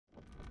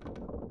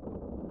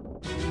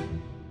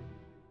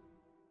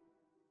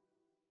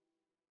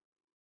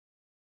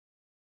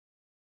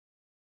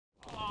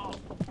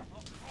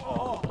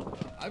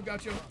I've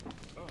got you.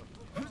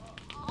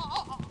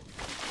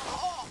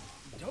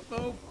 Don't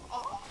move.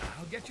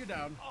 I'll get you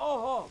down.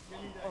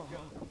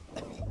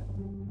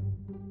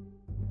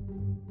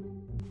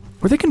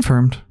 Were they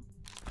confirmed?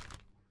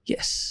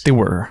 Yes. They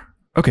were.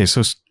 Okay,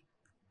 so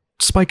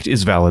spiked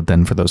is valid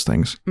then for those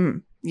things.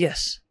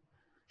 Yes.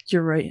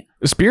 You're right.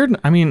 Speared,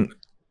 I mean,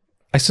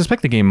 I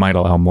suspect the game might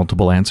allow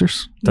multiple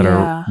answers that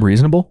are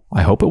reasonable.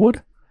 I hope it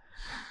would.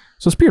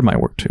 So speared might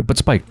work too, but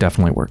spiked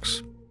definitely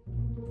works.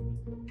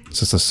 Is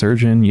this a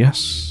surgeon?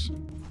 Yes.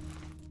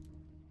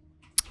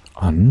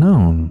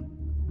 Unknown.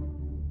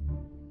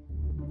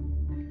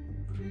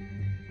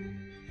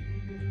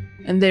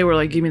 And they were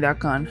like, give me that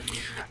gun.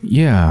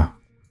 Yeah.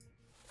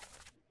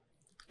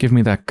 Give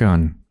me that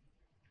gun.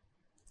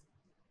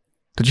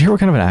 Did you hear what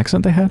kind of an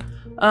accent they had?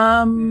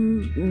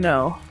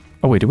 No.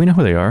 Oh wait, do we know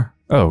who they are?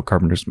 Oh,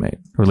 Carpenter's mate.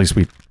 Or at least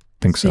we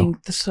think so.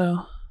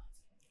 So.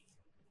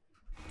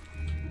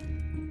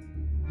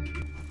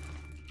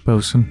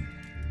 Bosun.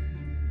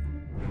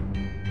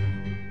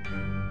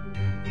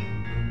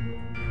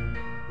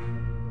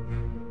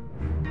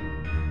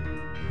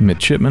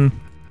 Midshipman.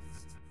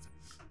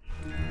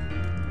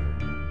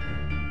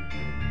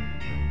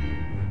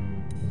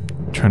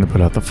 Trying to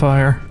put out the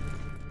fire.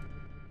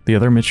 The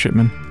other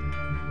midshipman.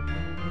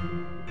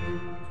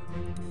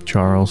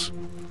 Charles.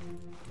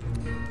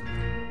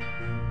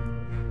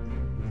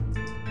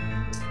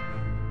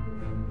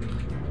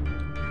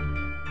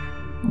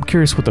 I'm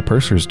curious what the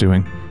purser's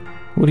doing.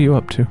 What are you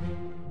up to?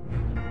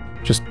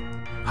 Just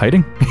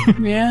hiding?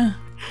 Yeah.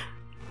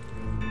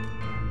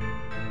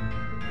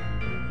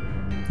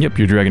 Yep,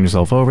 you're dragging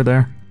yourself over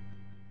there.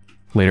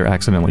 Later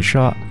accidentally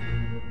shot.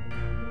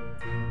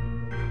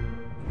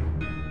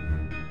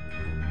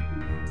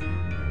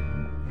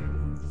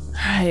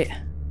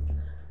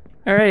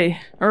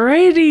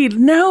 Alrighty,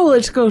 now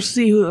let's go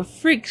see who the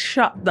freak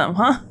shot them,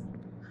 huh?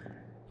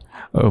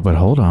 Oh, but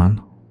hold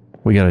on.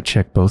 We gotta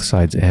check both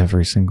sides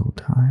every single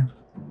time.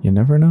 You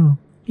never know.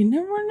 You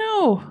never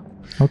know.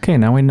 Okay,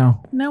 now we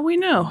know. Now we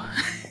know.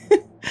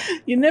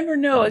 You never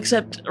know,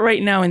 except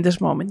right now in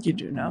this moment, you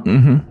do know.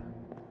 Mm-hmm.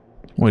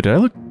 Wait, did I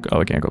look? Oh,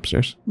 I can't go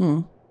upstairs.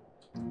 Hmm.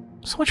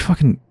 So much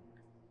fucking...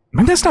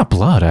 Maybe that's not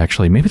blood,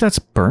 actually. Maybe that's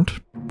burnt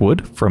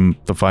wood from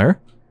the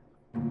fire.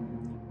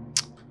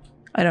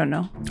 I don't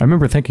know. I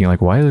remember thinking,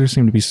 like, why does there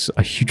seem to be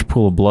a huge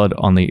pool of blood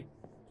on the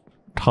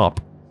top?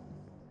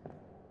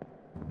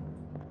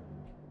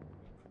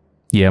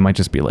 Yeah, it might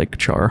just be, like,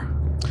 char.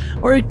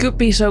 Or it could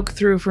be soaked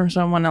through from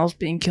someone else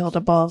being killed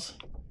above.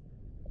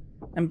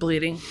 And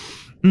bleeding.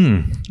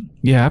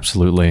 Yeah,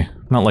 absolutely.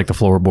 Not like the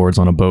floorboards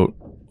on a boat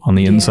on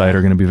the inside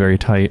are going to be very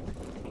tight.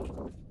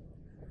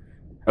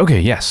 Okay,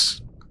 yes.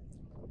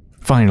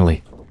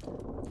 Finally.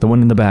 The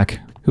one in the back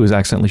who was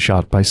accidentally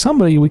shot by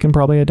somebody we can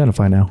probably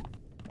identify now.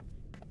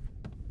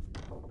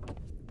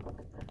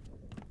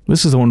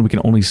 This is the one we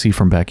can only see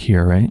from back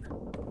here, right?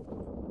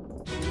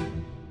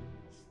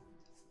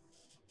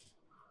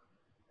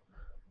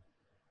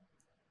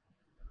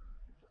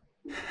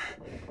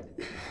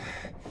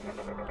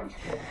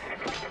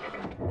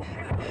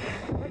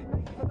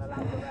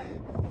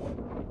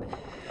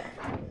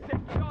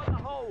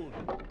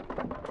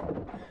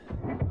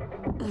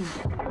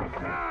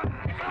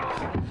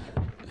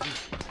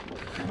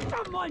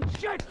 Someone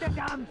shoot the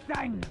damn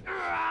thing!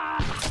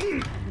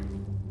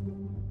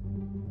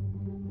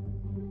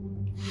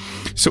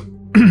 So,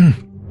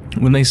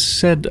 when they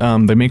said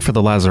they make for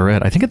the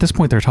lazarette, I think at this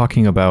point they're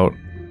talking about...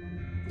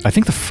 I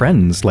think the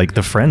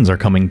friends are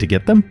coming to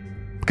get them?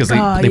 Because they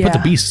put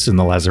the beasts in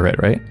the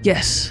lazarette, right?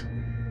 Yes.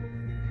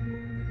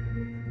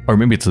 Or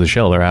maybe it's the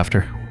shell they're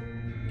after.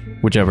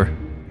 Whichever.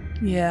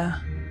 Yeah.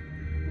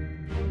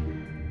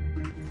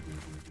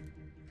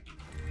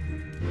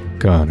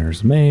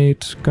 Gunner's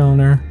mate,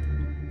 Gunner.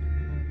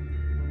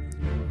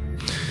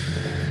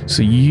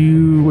 So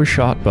you were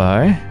shot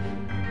by...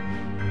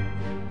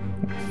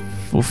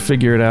 We'll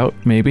figure it out,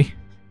 maybe.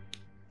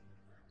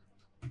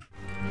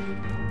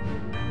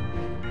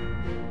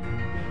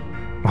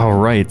 All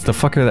right, it's the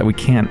fucker that we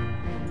can't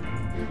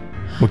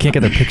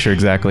get the picture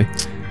exactly.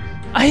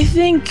 I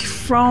think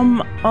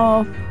from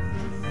afar,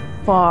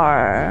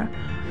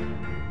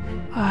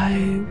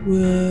 I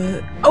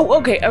would... Oh,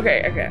 okay.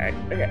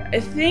 I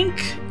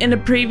think in the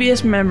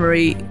previous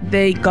memory,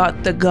 they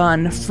got the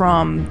gun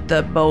from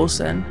the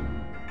bosun.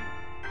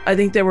 I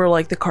think they were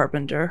like the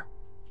carpenter.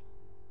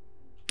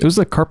 It was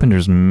the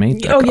carpenter's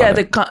mate. Oh yeah,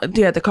 the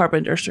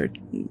carpenter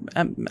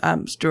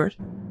steward.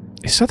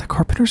 Is that the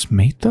carpenter's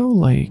mate though?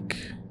 Like,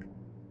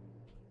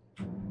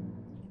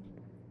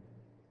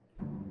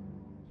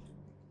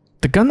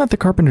 the gun that the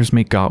carpenter's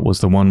mate got was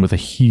the one with a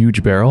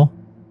huge barrel.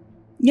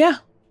 Yeah.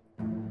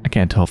 I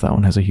can't tell if that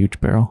one has a huge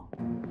barrel.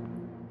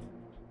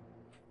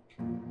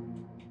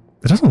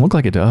 It doesn't look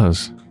like it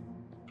does.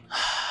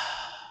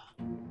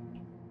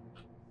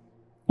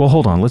 Well,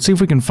 hold on. Let's see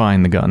if we can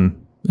find the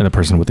gun and the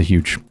person with the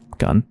huge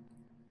gun.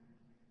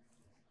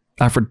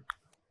 Alfred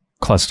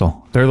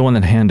Klestel. They're the one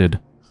that handed...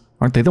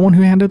 Aren't they the one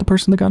who handed the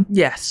person the gun?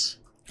 Yes.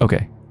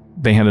 Okay.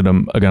 They handed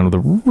him a gun with a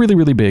really,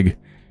 really big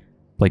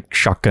like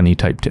shotgun-y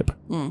type tip.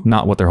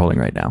 Not what they're holding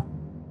right now.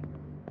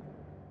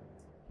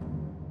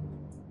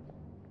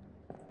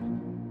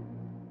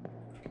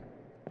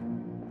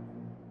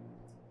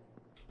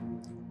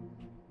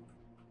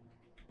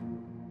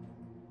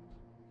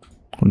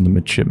 One of the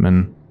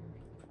midshipmen.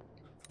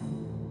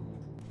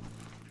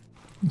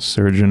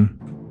 Surgeon.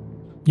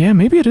 Yeah,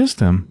 maybe it is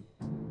them.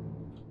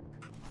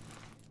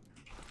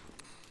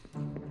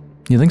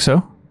 You think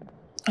so?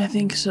 I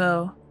think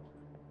so.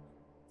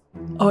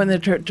 Oh, and they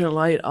turned their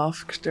light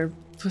off because they're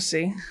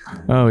pussy.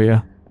 Oh,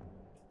 yeah.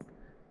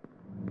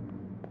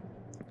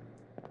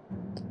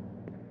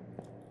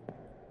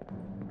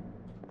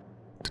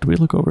 Did we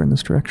look over in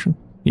this direction?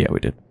 Yeah, we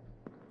did.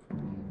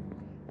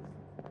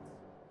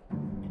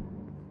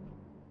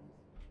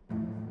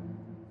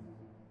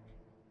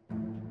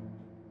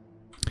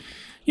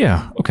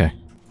 Yeah, okay.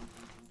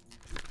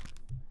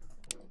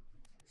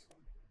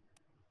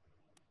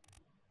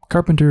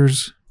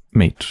 Carpenter's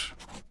mate.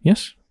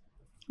 Yes?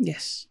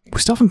 Yes. We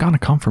still haven't gotten a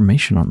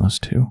confirmation on those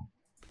two.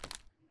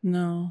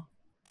 No.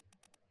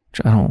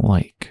 Which I don't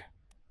like.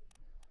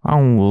 I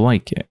don't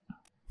like it.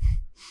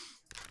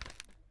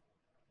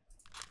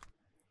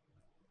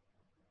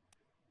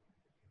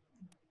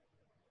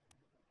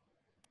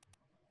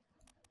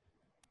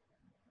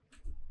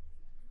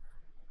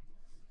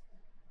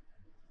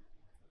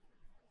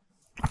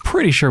 I'm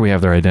pretty sure we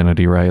have their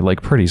identity right,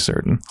 like pretty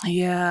certain.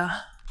 Yeah.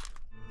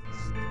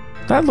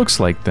 That looks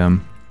like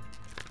them.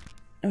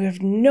 We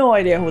have no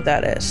idea who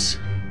that is.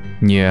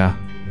 Yeah.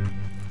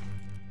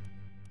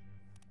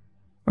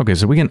 Okay,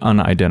 so we can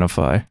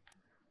unidentify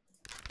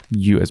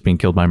you as being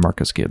killed by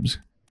Marcus Gibbs.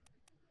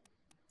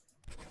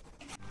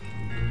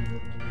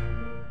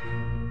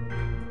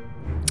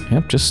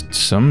 Yep, just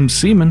some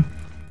seaman.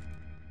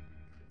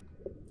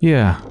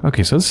 Yeah,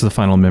 okay, so this is the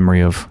final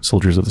memory of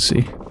Soldiers of the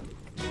Sea.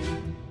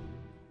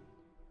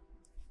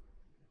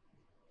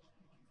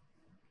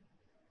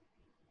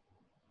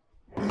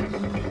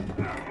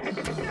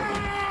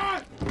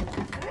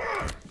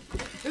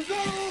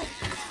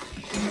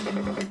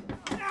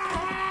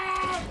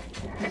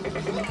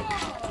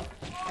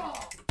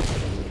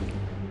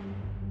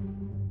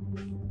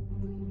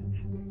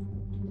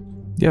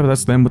 Yeah, but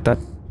that's them with that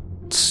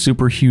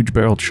super huge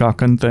barreled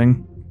shotgun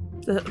thing.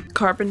 The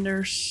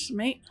carpenter's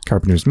mate?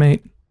 Carpenter's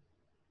mate.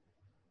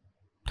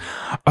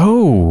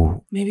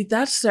 Oh! Maybe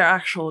that's their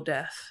actual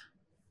death.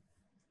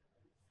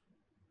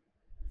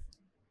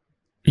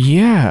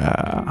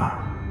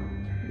 Yeah.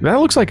 That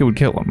looks like it would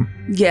kill him.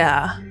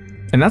 Yeah.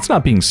 And that's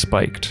not being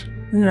spiked.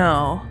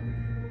 No.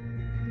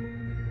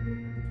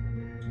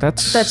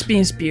 That's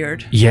being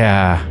speared.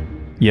 Yeah.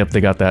 Yep,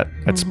 they got that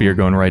spear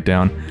going right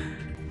down.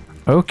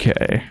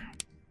 Okay.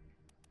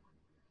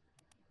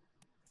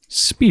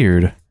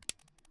 Speared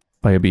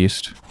by a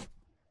beast.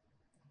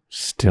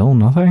 Still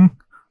nothing?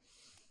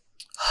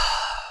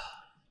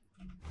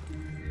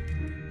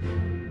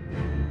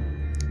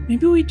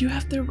 Maybe we do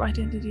have their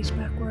identities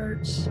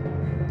backwards.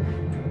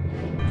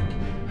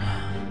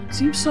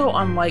 Seems so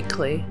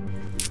unlikely.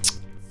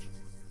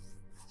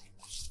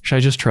 Should I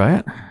just try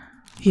it?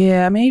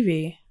 Yeah,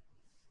 maybe.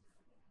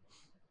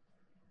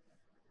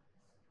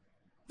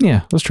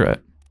 Yeah, let's try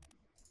it.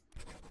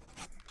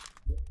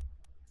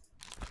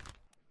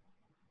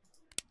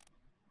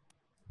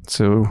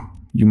 So,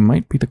 you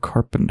might be the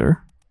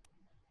carpenter.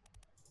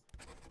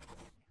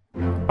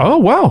 Oh,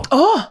 wow!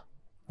 Oh!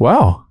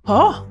 Wow.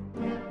 Oh!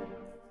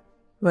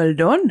 Well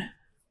done.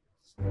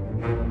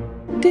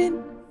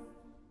 Din.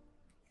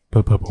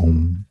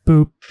 Boom,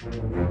 boop.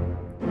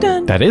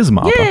 Done. That is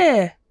Mappa.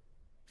 Yeah!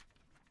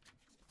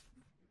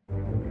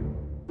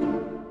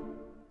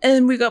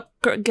 And we got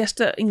guessed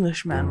the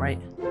Englishman,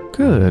 right?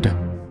 Good.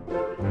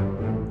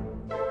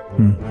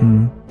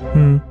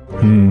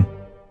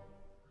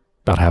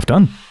 About half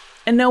done.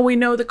 And now we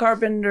know the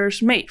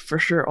carpenter's mate for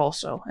sure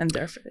also, and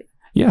their fate.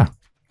 Yeah.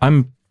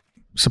 I'm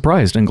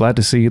surprised and glad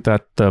to see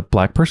that the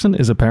black person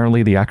is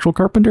apparently the actual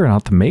carpenter and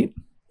not the mate.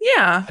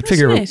 Yeah, I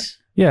figure, nice.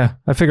 Yeah,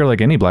 I figure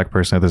like any black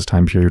person at this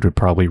time period would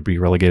probably be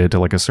relegated to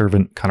like a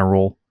servant kind of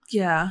role.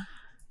 Yeah.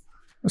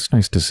 That's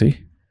nice to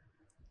see.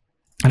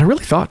 And I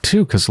really thought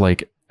too, because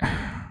like, I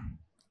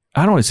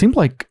don't know, it seemed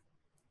like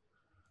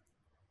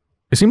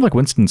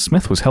Winston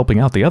Smith was helping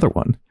out the other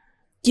one.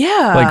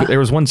 Yeah. Like there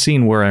was one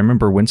scene where I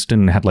remember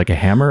Winston had like a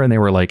hammer and they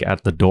were like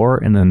at the door,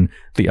 and then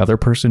the other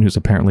person who's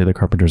apparently the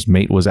carpenter's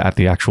mate was at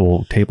the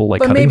actual table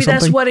like cutting something. But maybe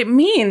that's what it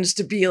means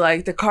to be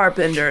like the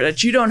carpenter,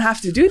 that you don't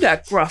have to do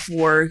that gruff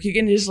work. You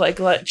can just like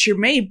let your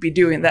mate be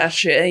doing that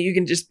shit, and you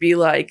can just be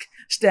like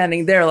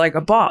standing there like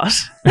a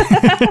boss.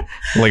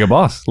 Like a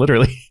boss,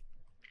 literally.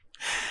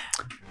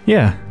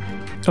 Yeah.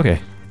 Okay.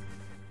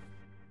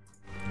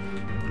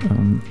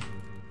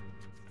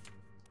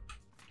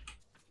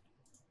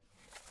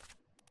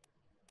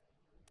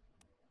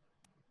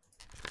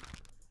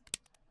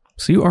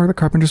 So you are the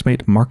carpenter's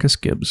mate, Marcus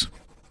Gibbs.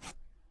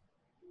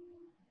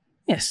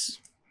 Yes.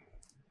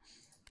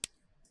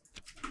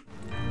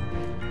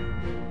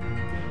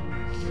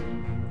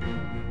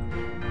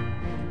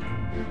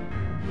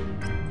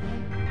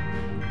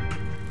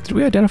 Did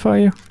we identify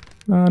you?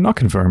 Not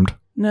confirmed.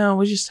 No,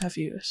 we just have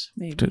views.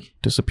 Maybe.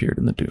 Disappeared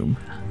in the doom.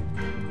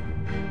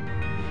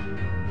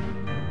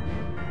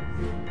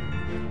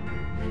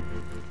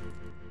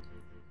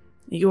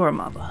 Your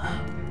mother.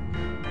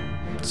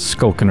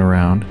 Skulking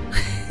around.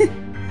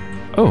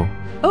 Oh.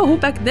 Oh, who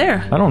back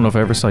there? I don't know if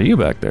I ever saw you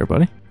back there,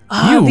 buddy.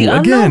 Ah, you the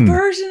again. unknown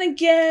person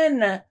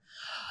again.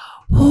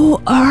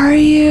 Who are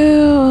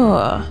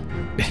you?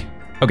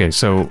 Okay,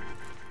 so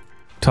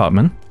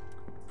Topman.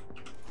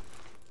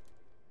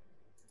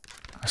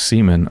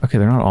 Seaman. Okay,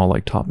 they're not all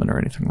like Topman or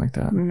anything like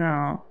that.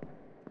 No.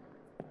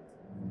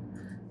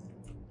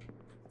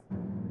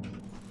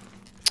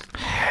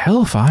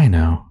 Hell if I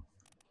know.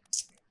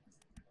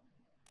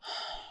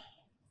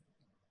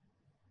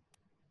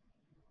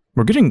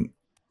 We're getting...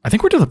 I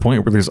think we're to the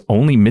point where there's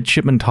only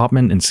midshipman,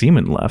 topman, and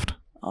seaman left.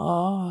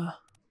 Oh.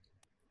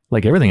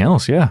 Like everything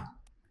else, yeah.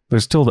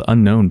 There's still the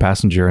unknown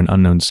passenger and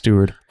unknown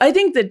steward. I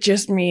think that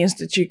just means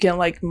that you can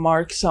like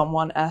mark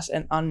someone as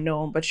an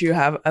unknown, but you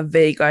have a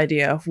vague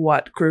idea of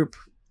what group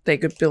they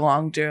could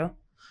belong to.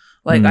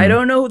 Like, I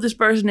don't know who this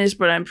person is,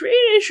 but I'm pretty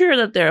sure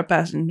that they're a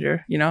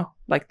passenger, you know?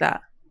 Like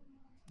that.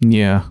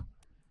 Yeah.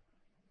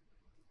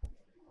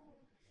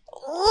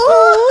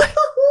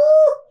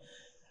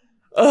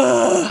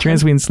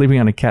 Transwean's sleeping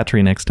on a cat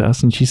tree next to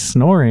us, and she's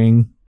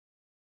snoring.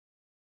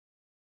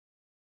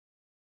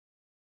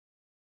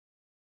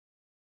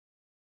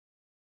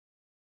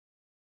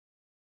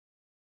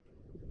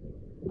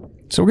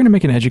 So we're going to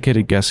make an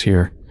educated guess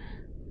here.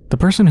 The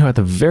person who at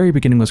the very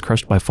beginning was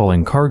crushed by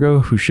falling cargo,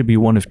 who should be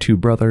one of two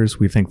brothers,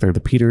 we think they're the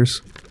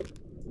Peters.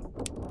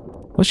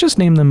 Let's just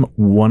name them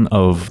one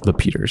of the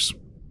Peters.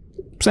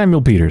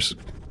 Samuel Peters.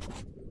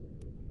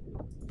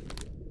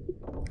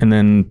 And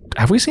then,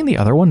 have we seen the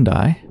other one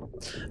die?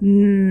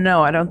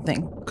 No, I don't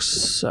think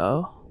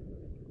so.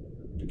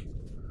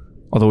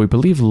 Although we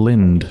believe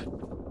Lind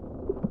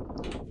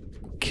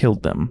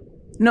killed them.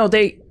 No,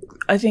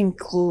 I think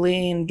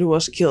Lind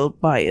was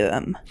killed by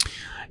them.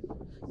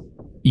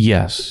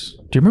 Yes.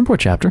 Do you remember what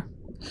chapter?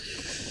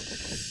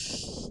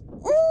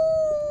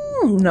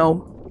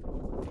 No.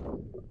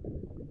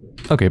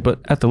 Okay, but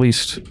at the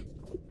least,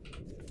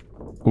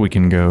 we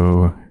can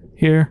go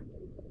here.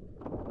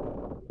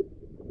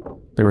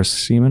 They were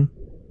seamen.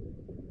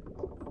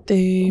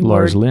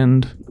 Lars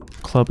Lind,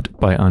 clubbed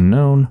by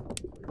unknown.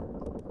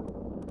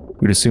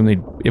 We'd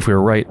assume if we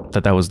were right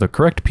that was the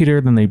correct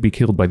Peter, then they'd be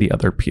killed by the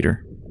other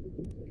Peter.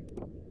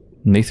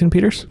 Nathan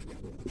Peters?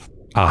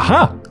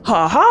 Aha!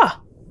 Ha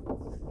ha!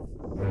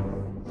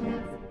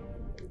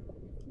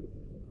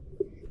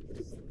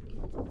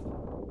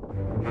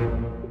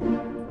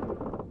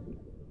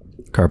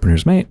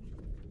 Carpenter's mate.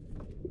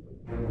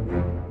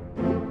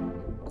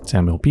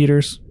 Samuel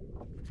Peters.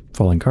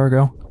 Falling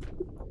cargo.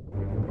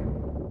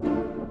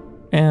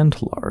 And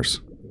Lars.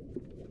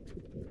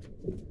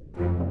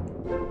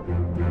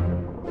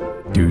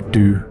 Do.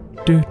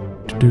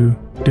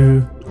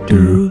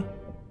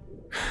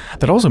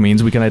 That also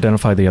means we can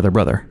identify the other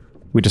brother.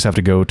 We just have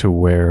to go to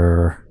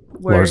where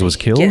Lars was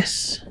killed?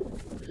 Yes.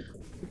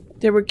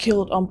 They were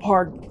killed on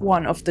part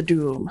 1 of the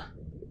Doom.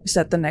 Is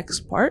that the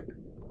next part?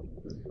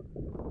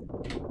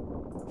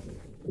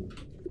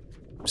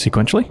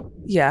 Sequentially?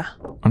 Yeah.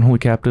 Unholy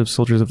captives,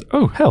 soldiers of...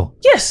 Oh, hell.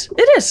 Yes,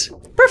 it is.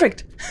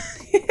 Perfect.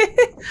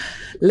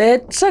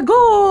 Let's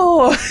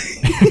go.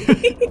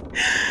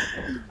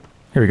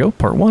 Here we go.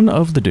 Part 1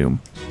 of the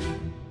Doom.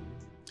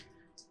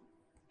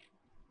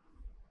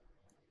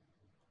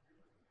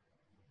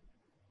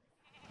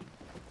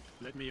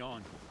 Let me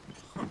on.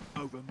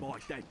 Over my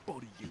dead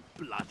body, you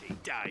bloody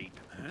Dane.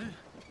 Huh?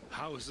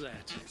 How's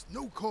that? There's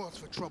no cause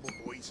for trouble,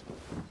 boys.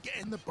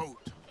 Get in the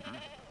boat. Huh?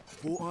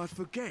 Thought I'd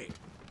forget.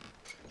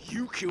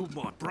 You killed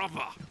my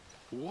brother.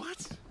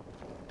 What?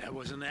 That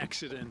was an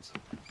accident.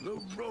 The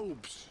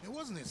ropes. It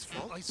wasn't his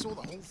fault. I saw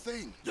the whole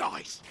thing.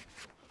 Nice.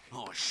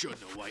 I shouldn't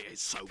have waited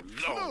so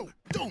long. No,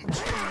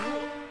 don't.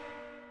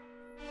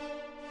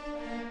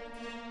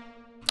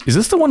 Is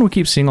this the one we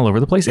keep seeing all over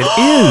the place? It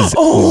is!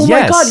 Oh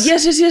yes. my god,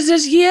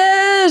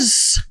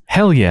 yes!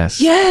 Hell yes.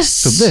 Yes!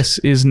 So this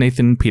is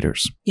Nathan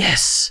Peters.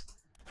 Yes.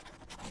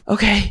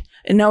 Okay,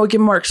 and now we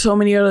can mark so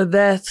many other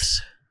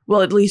deaths.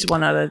 Well, at least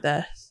one other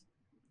death.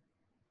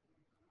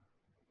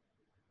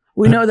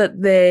 We know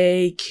that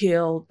they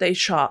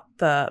shot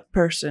the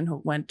person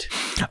who went.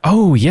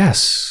 Oh,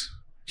 yes.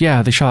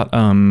 Yeah, they shot,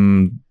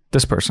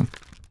 this person.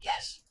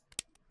 Yes.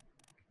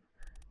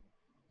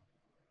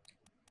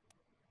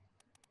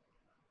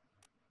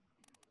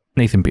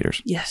 Nathan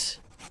Peters. Yes.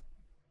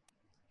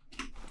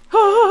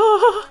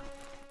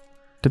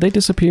 Did they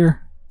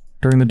disappear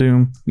during the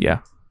Doom? Yeah.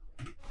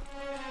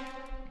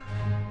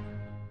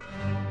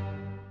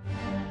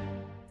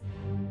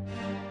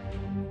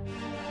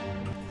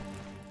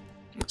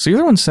 So you're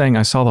the one saying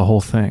I saw the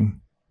whole thing.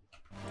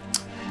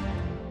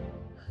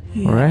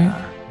 Yeah.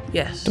 Right?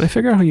 Yes. Did I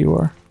figure out who you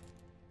are?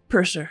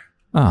 Purser.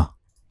 Ah.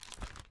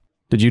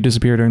 Did you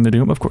disappear during the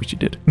Doom? Of course you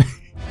did.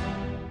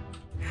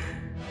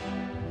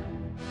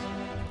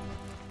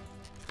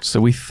 So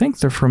we think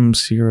they're from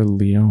Sierra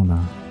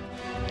Leone.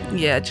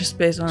 Yeah, just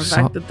based on the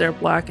fact that they're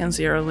black and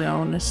Sierra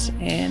Leone is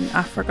in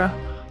Africa.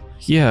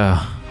 Yeah.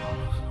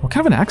 What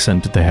kind of an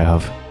accent did they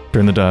have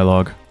during the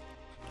dialogue?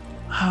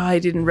 I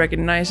didn't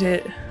recognize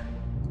it.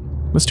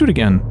 Let's do it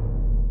again.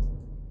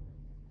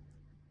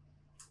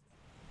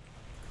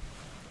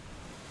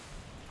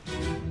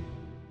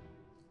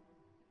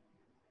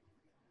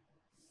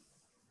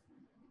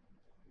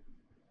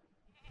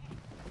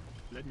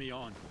 Let me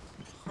on.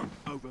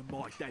 Over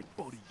my dead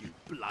body, you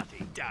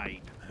bloody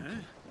Dane. Huh?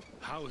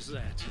 How is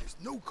that? There's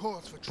no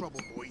cause for trouble,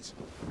 boys.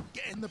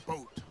 Get in the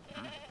boat.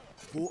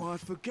 Thought I'd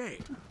forget.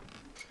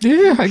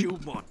 Yeah,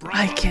 Killed my brother.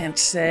 I can't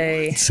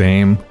say.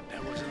 Same.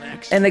 That was an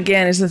accident. And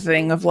again, it's the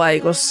thing of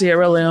like, was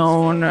Sierra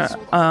Leone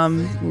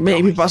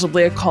maybe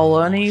possibly a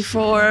colony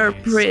for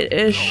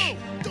British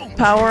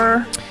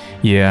power?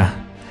 Yeah.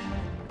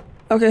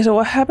 Okay, so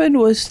what happened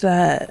was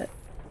that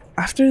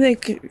after they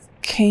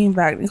came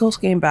back, Nichols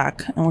came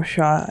back and were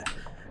shot,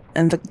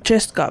 and the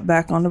chest got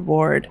back on the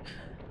board,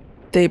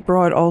 they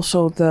brought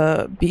also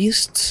the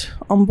beasts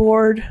on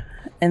board,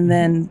 and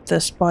then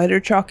the spider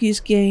jockeys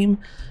game.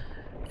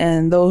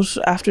 And those,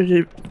 after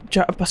the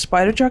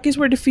spider jockeys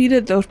were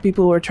defeated, those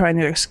people were trying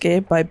to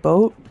escape by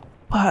boat,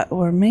 but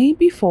were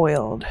maybe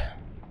foiled.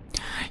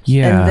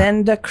 Yeah.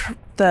 And then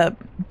the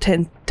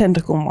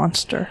tentacle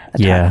monster attacked.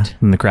 Yeah,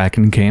 and the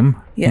Kraken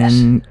came Yes.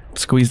 and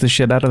squeezed the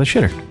shit out of the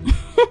shitter.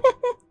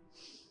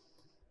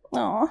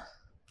 Aw.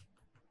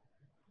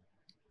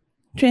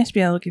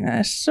 Transpier looking at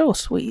us so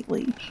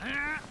sweetly.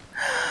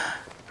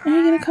 Are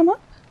you gonna come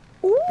up?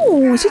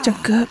 Ooh, such a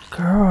good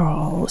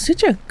girl.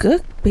 Such a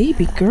good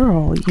baby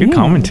girl. Good Yes.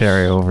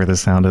 commentary over the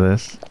sound of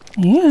this.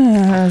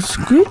 Yes,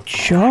 good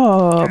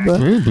job.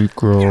 Baby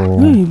girl.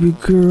 Baby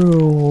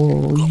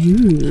girl,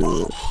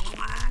 yeah.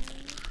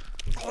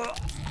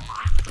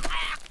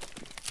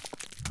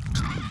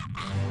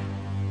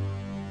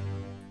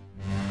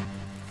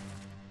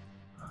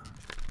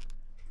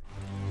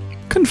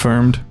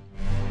 Confirmed.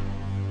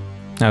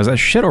 Now, is that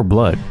shit or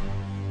blood?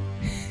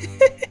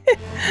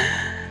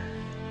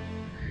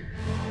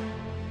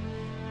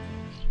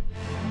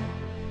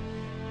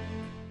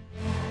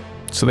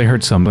 So they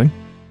heard something.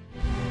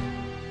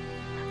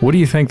 What do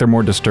you think they're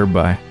more disturbed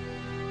by?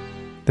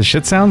 The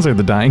shit sounds or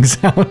the dying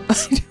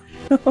sounds?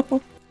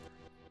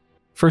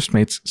 First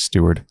mate's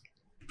steward.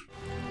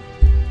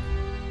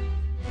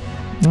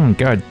 Oh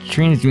god,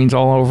 change means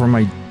all over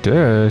my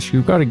desk.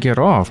 You gotta get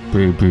off,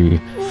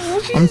 baby.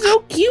 I'm so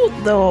cute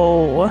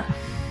though.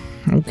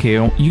 Okay,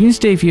 you can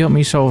stay if you help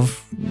me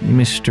solve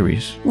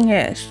mysteries.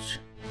 Yes.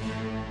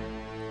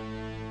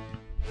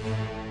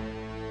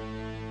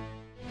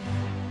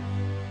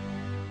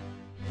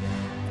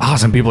 Ah,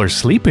 some people are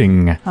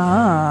sleeping.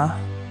 Ah.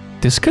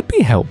 This could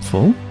be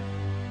helpful.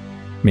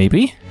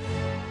 Maybe?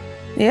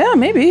 Yeah,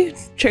 maybe.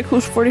 Check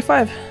who's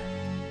 45.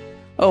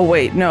 Oh,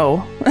 wait,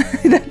 no.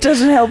 That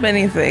doesn't help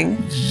anything.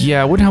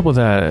 Yeah, it wouldn't help with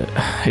that.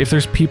 If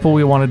there's people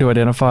we wanted to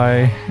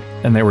identify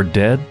and they were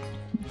dead,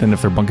 then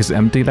if their bunk is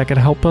empty, that could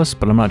help us,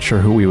 but I'm not sure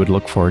who we would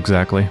look for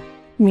exactly.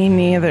 Me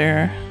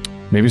neither.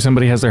 Maybe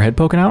somebody has their head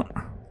poking out?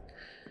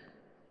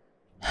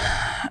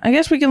 I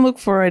guess we can look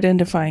for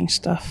identifying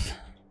stuff.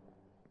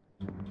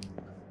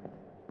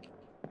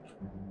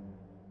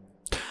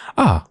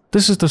 Ah,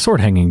 this is the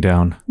sword hanging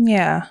down.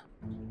 Yeah.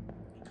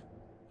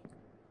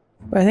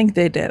 But I think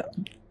they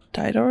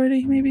died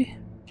already, maybe?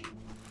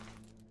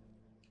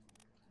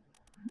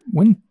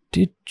 When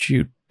did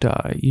you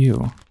die?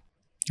 You're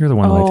the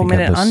one that I think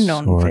had an the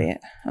unknown sword. fate.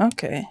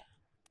 Okay.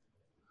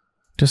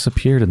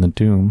 Disappeared in the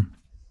Doom.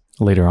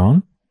 Later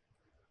on?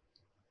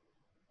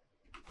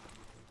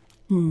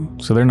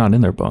 So they're not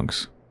in their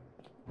bunks.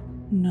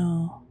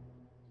 No.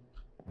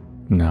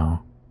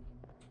 No.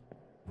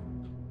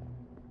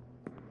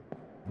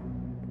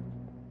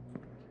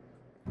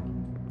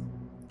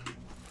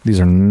 These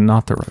are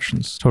not the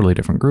Russians. Totally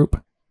different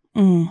group.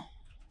 Mm.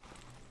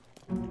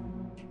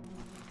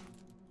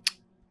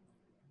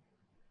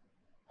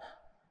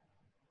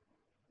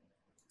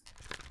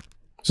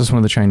 Is this one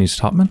of the Chinese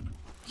topmen?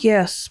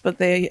 Yes,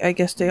 but I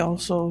guess they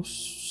also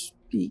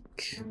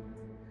speak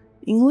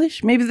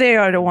English? Maybe they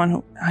are the one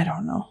who... I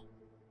don't know.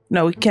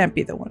 No, it can't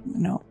be the one.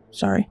 No,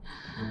 sorry.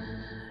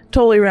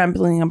 Totally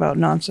rambling about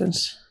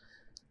nonsense.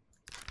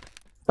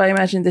 But I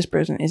imagine this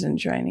person isn't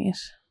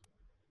Chinese.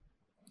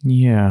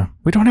 Yeah.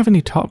 We don't have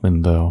any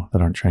topmen, though,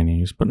 that aren't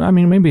Chinese. But, I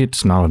mean, maybe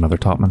it's not another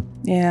topman.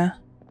 Yeah.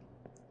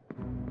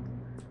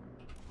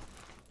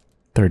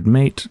 Third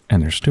mate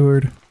and their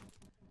steward.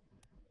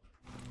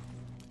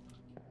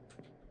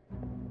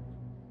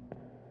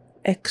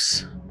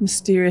 X.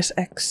 Mysterious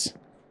X.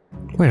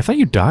 Wait, I thought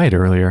you died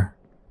earlier.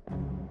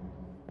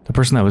 The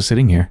person that was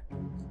sitting here.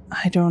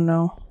 I don't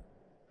know.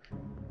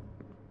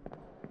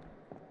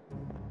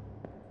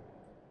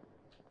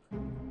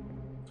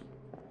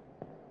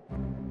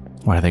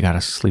 Why do they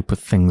gotta sleep with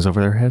things over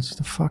their heads,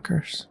 the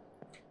fuckers?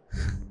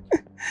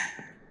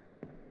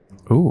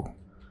 Ooh.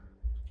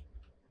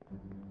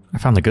 I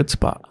found the good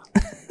spot.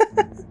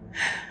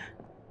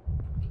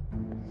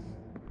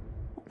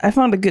 I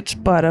found a good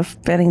spot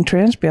of betting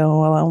Transpiel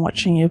while I'm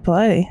watching you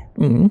play.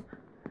 Mm-hmm.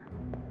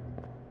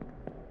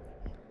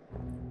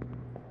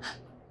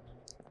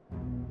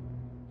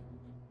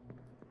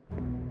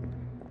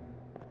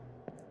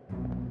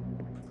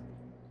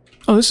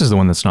 Oh, this is the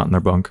one that's not in their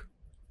bunk.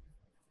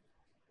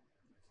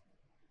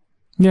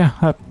 Yeah,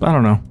 I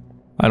don't know.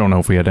 I don't know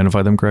if we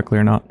identified them correctly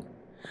or not.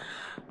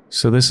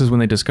 So this is when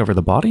they discover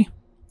the body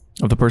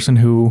of the person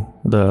who...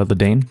 The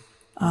Dane.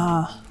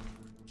 Ah.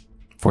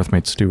 Fourth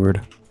mate steward.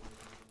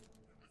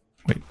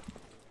 Wait.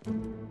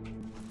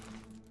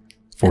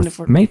 Fourth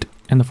mate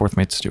and the fourth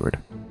mate steward.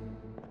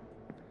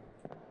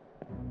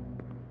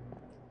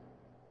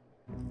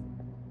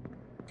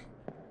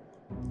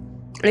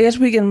 I guess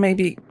we can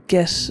maybe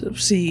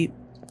see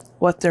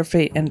what their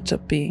fate ends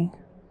up being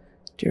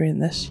during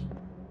this.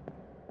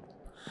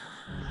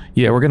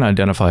 Yeah, we're going to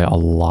identify a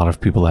lot of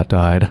people that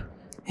died.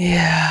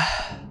 Yeah.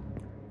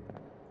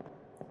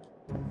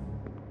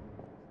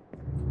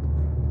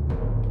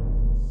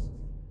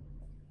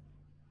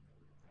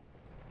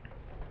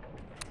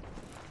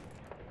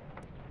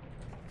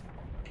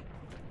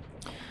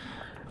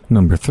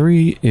 Number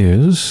 3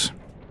 is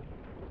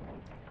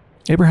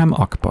Abraham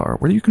Akbar.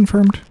 Were you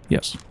confirmed?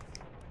 Yes.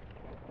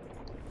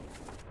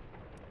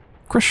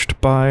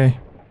 Crushed by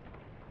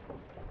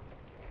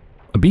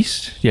a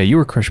beast? Yeah, you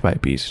were crushed by a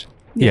beast.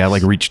 Yes. Yeah,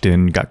 like reached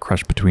in, got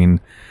crushed between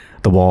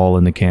the wall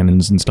and the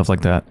cannons and stuff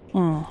like that.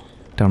 Down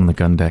on the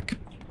gun deck.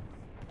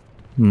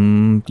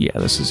 Yeah,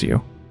 this is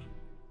you.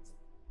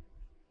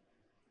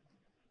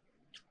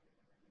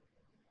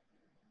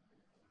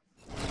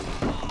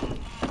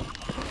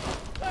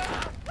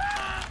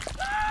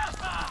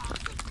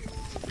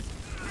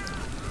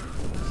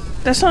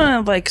 That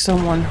sounded like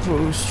someone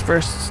whose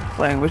first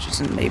language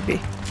isn't maybe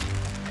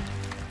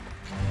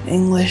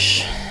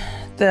English.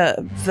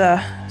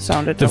 The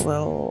sounded a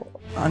little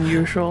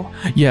unusual.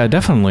 Yeah,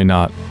 definitely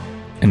not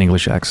an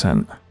English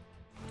accent.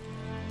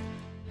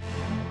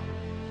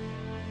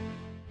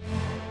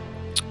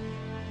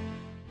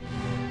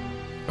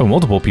 Oh,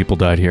 multiple people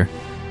died here.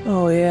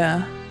 Oh,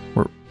 yeah.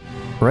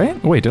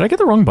 Right? Wait, did I get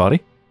the wrong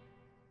body?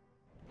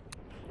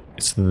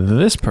 It's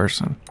this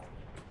person.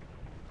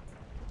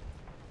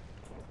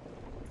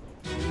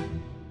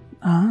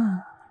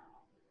 Ah.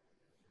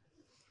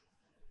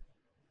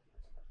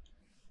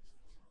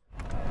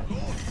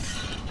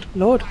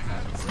 Lord,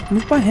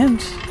 move my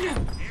hands.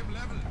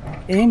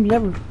 Aim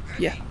level.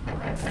 Yeah.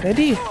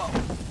 Ready.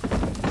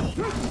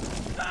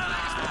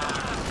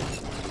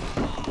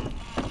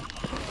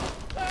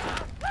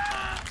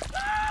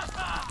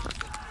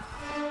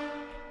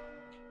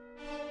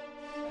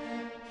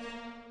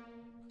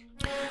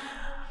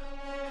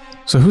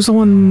 So who's the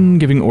one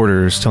giving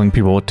orders, telling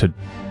people what to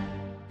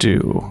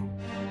do?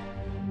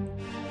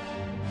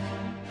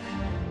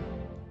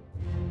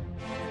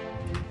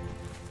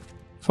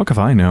 Fuck if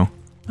I know.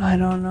 I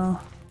don't know.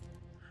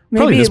 Maybe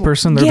Probably this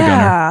person, they're the gunner.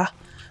 Yeah.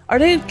 Are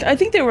they? I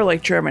think they were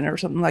like German or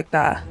something like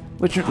that,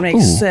 which would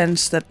make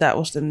sense that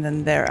was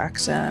in their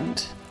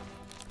accent.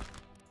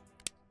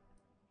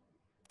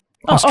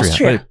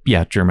 Austria.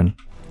 Yeah, German.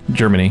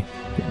 Germany.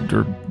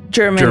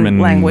 German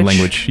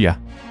language. Yeah.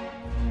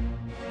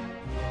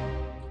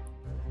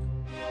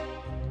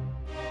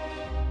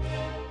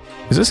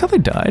 Is this how they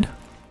died?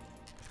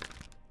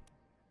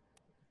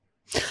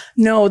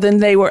 No, then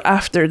they were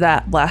after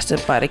that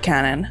blasted by the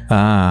cannon.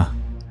 Ah.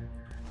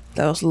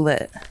 That was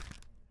lit.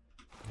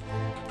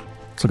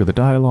 Let's look at the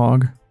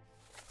dialogue.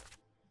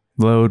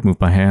 Load,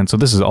 move my hand. So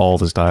this is all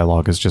this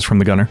dialogue is just from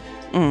the gunner.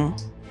 And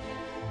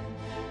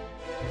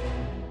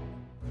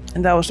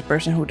that was the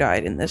person who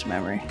died in this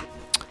memory.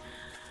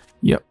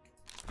 Yep.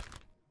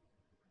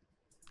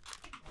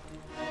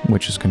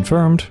 Which is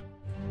confirmed.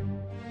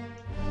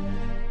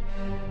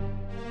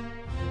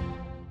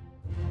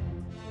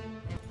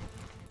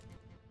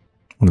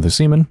 One of the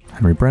seamen,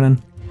 Henry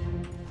Brennan.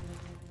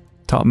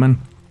 Topman,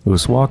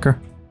 Lewis Walker.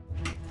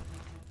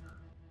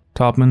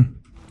 Topman,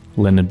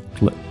 Leonard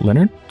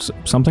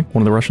something,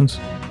 one of the Russians.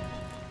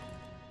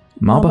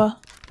 Maba.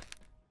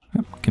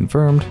 Yep,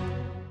 confirmed.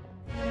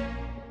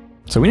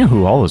 So we know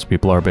who all those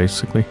people are,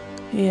 basically.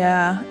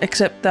 Yeah,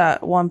 except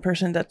that one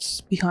person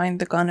that's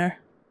behind the gunner.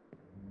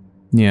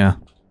 Yeah.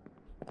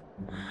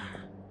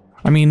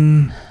 I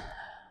mean,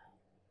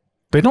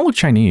 they don't look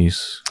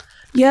Chinese.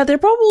 Yeah, they're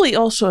probably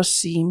also a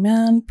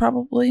seaman,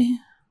 probably.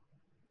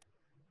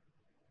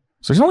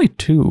 So there's only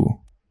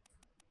two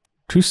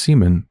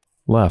seamen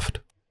left.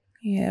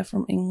 Yeah,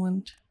 from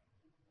England.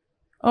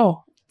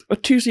 Oh,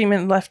 2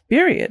 seamen left,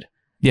 period.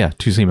 Yeah,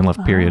 2 seamen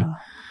left, period.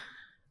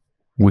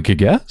 We could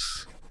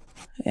guess?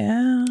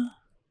 Yeah.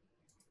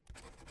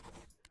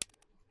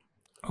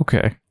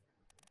 Okay.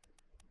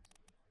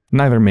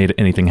 Neither made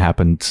anything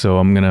happen, so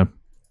I'm gonna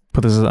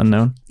put this as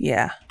unknown.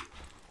 Yeah.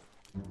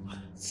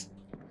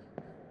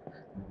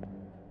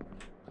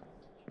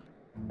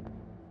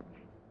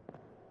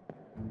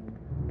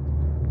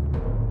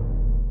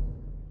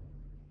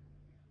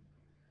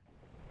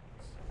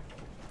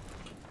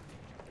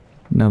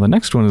 Now the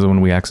next one is the one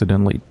we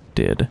accidentally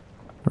did,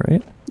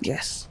 right?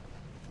 Yes.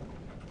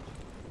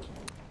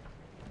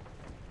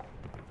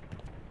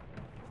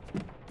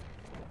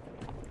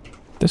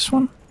 This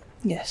one?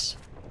 Yes.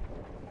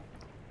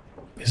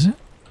 Is it?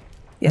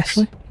 Yes.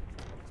 Actually?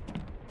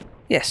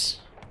 Yes.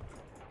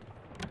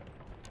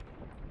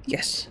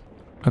 Yes.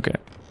 Okay.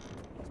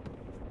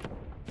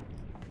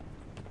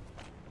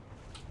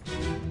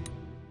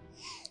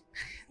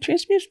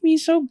 She's just being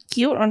so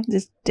cute on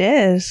this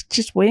desk,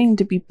 just waiting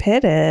to be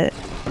petted.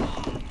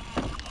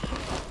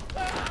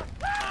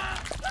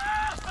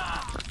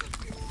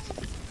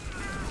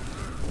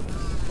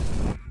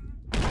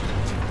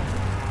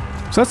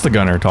 So that's the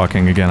gunner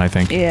talking again, I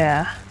think.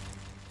 Yeah.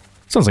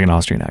 Sounds like an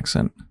Austrian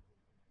accent.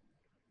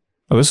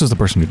 Oh, this is the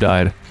person who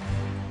died.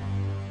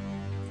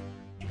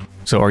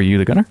 So are you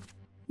the gunner?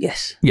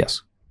 Yes.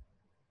 Yes.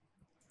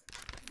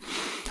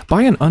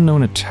 By an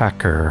unknown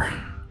attacker.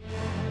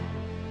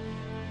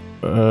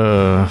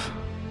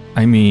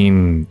 I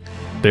mean,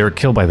 they were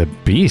killed by the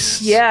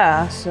beasts.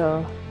 Yeah,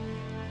 so...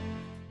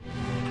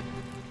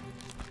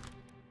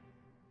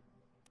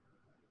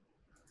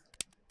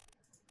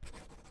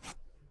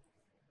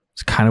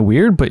 It's kind of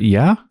weird, but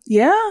yeah.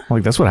 Yeah?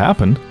 Like, that's what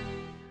happened.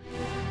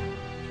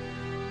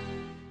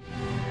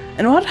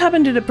 And what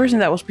happened to the person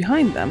that was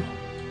behind them?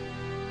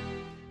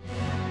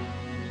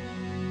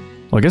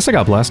 Well, I guess they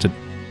got blasted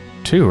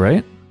too,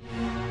 right?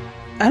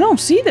 I don't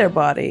see their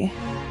body.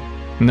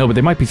 No, but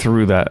they might be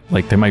through that,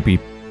 like, they might be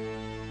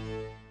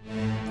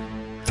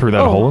through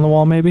that Oh. hole in the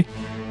wall, maybe?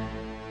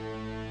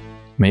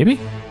 Maybe?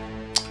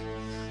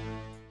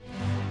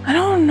 I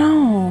don't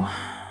know.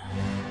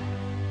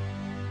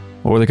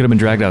 Or they could have been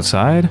dragged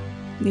outside?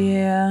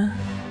 Yeah.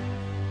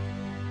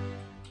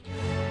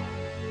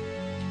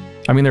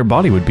 I mean, their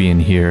body would be in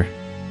here,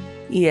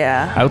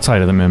 Yeah.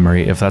 outside of the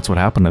memory, if that's what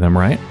happened to them,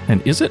 right?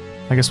 And is it?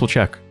 I guess we'll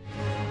check.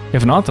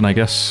 If not, then I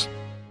guess...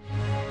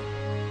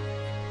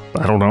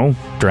 I don't know.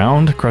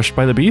 Drowned? Crushed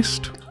by the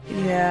beast?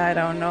 Yeah, I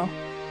don't know.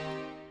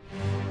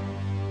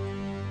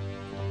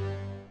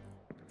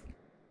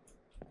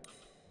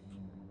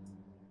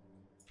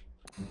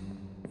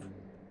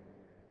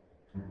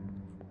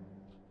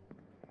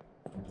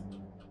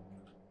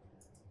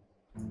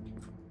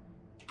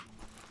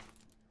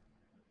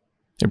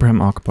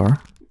 Ibrahim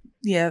Akbar.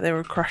 Yeah, they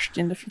were crushed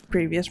in the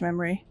previous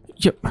memory.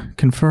 Yep,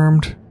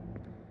 confirmed.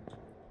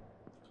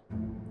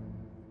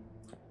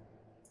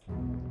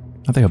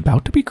 Are they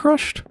about to be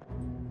crushed?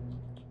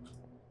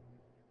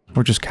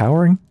 Or just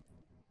cowering?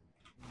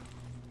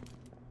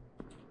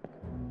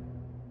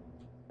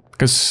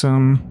 Because,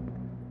 the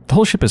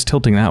whole ship is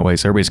tilting that way,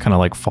 so everybody's kind of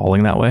like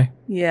falling that way.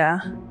 Yeah.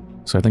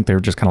 So I think they're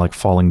just kind of like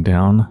falling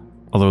down.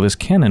 Although this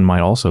cannon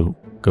might also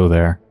go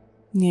there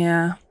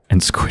Yeah.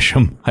 and squish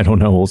them. I don't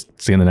know. We'll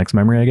see in the next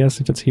memory, I guess,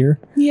 if it's here.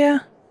 Yeah.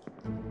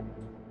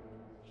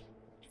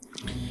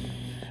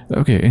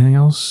 Okay, anything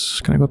else?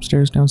 Can I go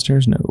upstairs,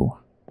 downstairs? No.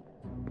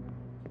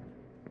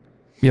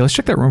 Yeah, let's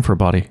check that room for a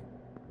body.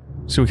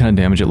 See what kind of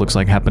damage it looks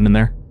like happened in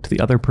there to the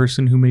other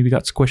person who maybe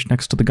got squished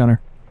next to the gunner.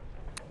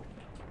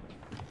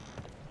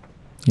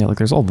 Yeah, like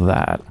there's all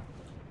that.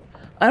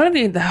 I don't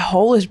think the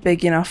hole is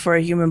big enough for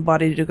a human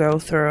body to go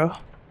through.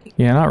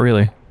 Yeah, not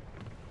really.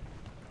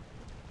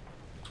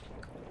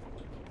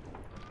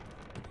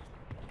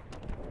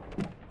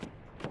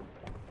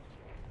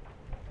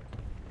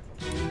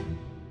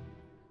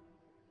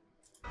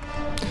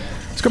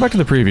 Let's go back to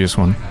the previous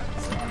one.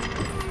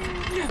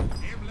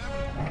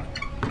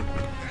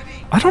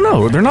 I don't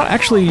know. They're not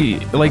actually,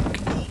 like...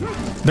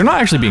 They're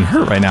not actually being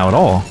hurt right now at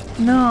all.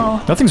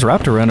 No. Nothing's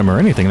wrapped around them or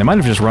anything. They might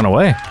have just run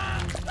away.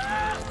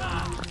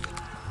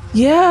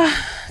 Yeah,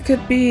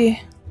 could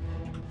be.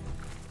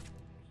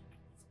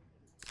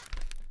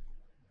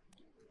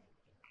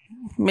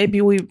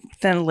 Maybe we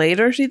then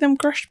later see them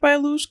crushed by a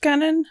loose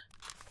cannon?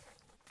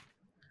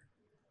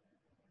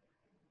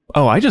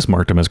 Oh, I just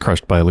marked them as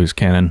crushed by a loose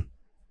cannon.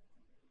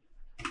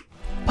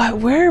 But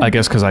where? I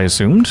guess because I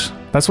assumed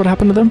that's what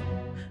happened to them?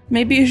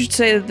 Maybe you should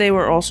say that they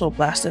were also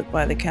blasted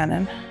by the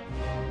cannon.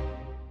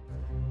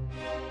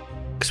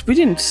 Because we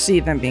didn't see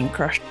them being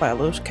crushed by a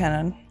loose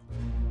cannon.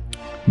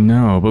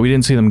 No, but we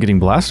didn't see them getting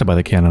blasted by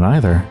the cannon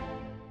either.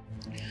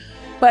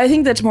 But I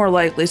think that's more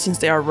likely since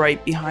they are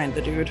right behind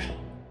the dude.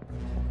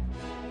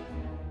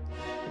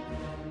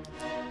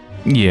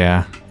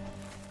 Yeah.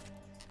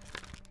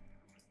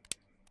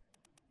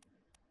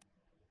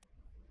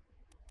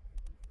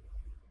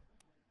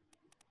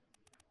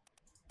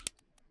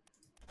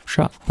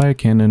 Shot by a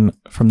cannon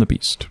from the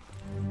beast.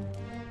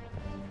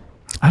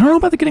 I don't know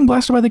about the getting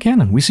blasted by the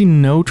cannon. We see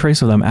no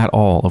trace of them at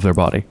all of their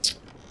body.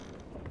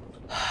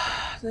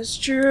 That's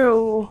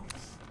true.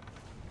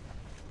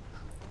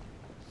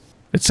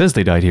 It says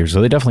they died here,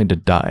 so they definitely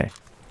did die.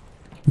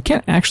 We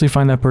can't actually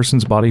find that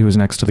person's body who was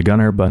next to the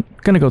gunner, but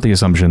gonna go with the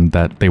assumption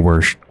that they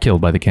were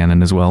killed by the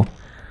cannon as well.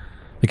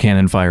 The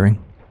cannon firing.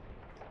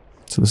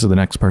 So this is the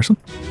next person.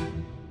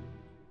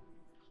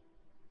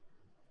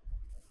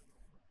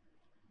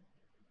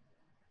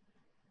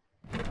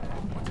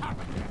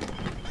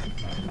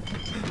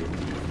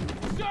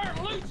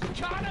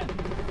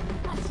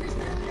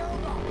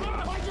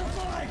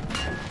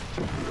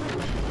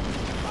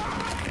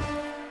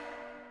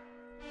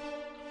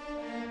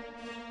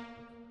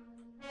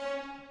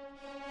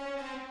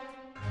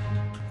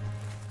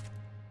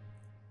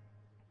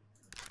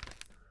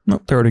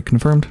 Nope, they're already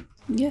confirmed.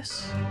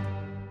 Yes.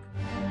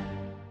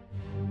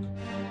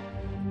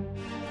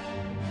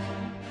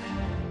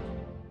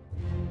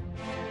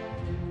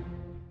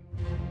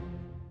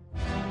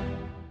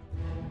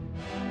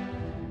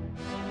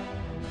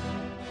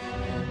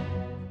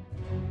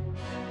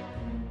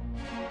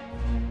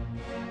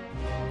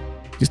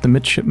 He's the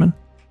midshipman?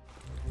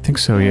 I think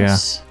so,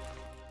 Yes.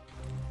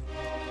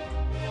 yeah.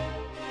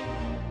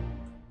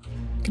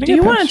 Can I Do you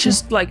get want to past you?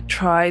 just like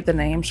try the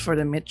names for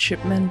the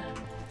midshipmen?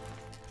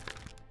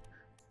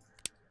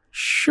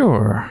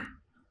 Sure.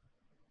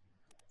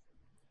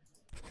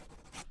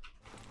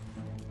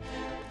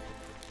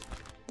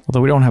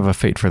 Although we don't have a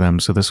fate for them,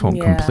 so this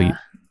won't complete.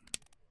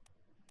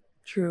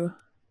 True.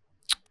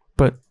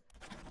 But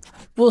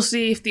We'll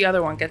see if the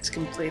other one gets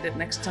completed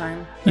next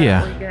time.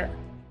 Yeah. We get.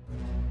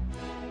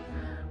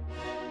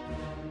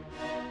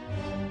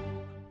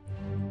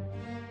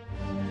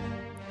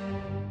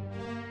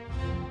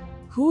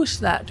 Who is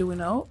that? Do we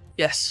know?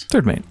 Yes.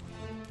 third mate.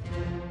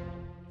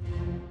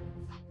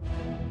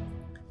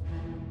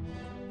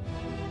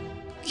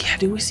 Yeah,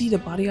 do we see the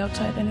body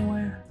outside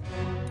anywhere?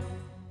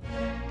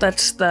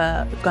 That's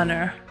the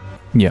gunner.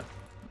 Yeah.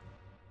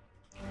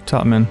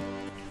 Topman.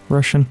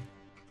 Russian.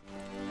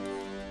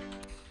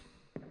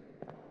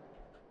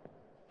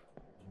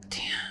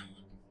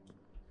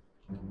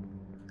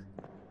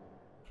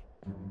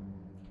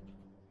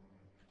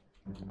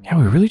 Yeah,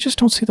 we really just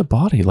don't see the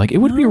body. Like, it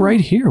would be right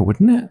here,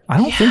 wouldn't it? I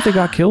don't think they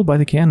got killed by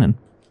the cannon.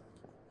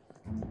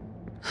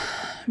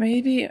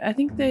 Maybe. I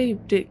think they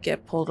did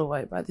get pulled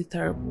away by the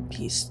terrible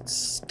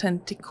beast's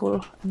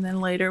tentacle, and then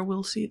later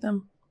we'll see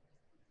them.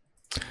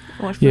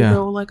 Or if we Yeah.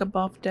 go like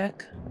above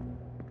deck,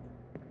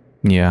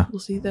 Yeah, we'll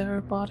see their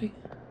body.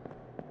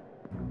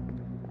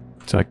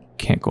 so I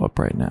can't go up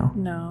right now.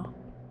 No.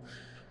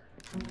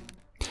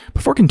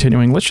 Before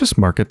continuing, let's just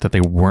mark it that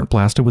they weren't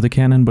blasted with a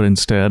cannon, but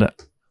instead...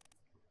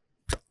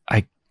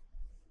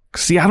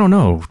 I don't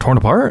know. Torn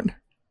apart?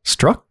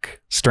 Struck?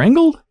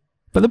 Strangled?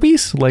 By the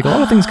beast? Like, a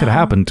lot of things could have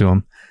happened to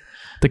him.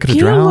 They could have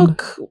Can you drowned.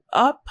 look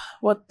up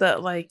what the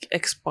like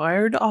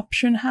expired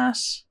option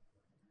has?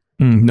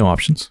 No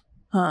options.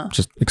 Huh.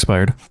 Just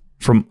expired.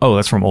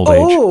 That's from old age.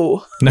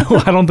 Oh! No,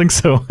 I don't think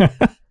so.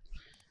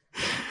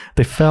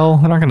 They fell.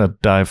 They're not going to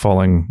die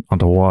falling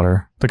onto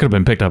water. They could have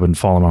been picked up and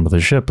fallen onto the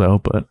ship, though,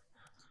 but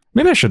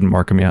maybe I shouldn't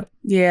mark them yet.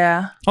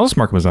 Yeah. I'll just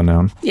mark them as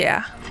unknown.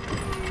 Yeah.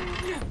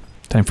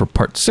 Time for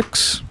part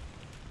 6.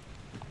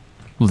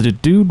 The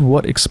dude,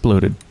 what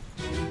exploded?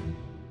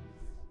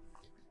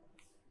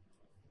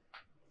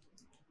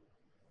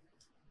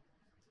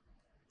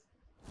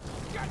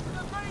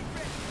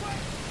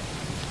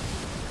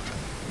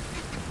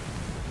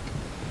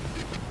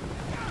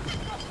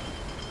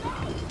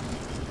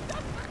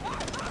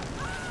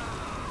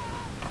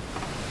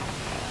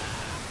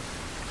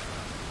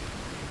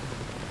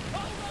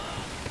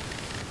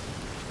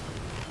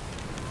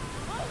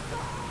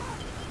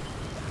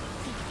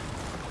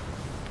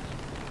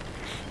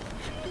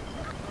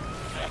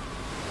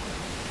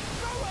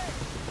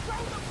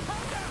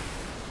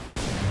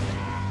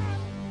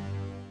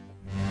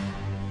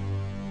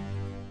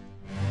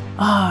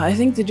 I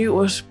think the dude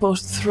was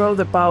supposed to throw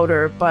the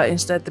powder, but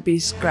instead the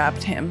beast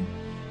grabbed him.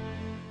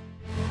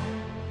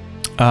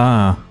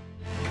 Ah.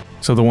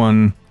 So the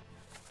one...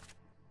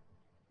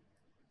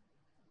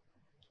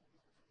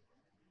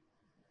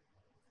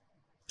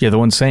 Yeah, the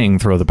one saying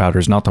throw the powder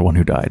is not the one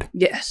who died.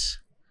 Yes.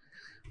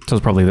 So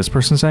it's probably this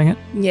person saying it?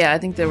 Yeah, I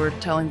think they were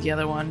telling the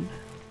other one,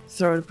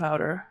 throw the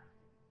powder.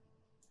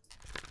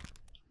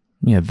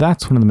 Yeah,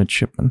 that's one of the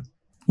midshipmen.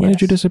 When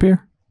did you Yes.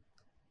 disappear?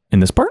 In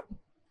this part?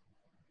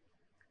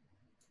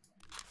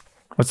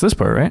 What's this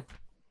part, right?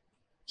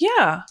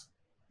 Yeah.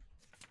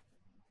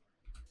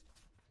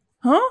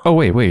 Huh? Oh,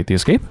 wait, the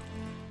escape?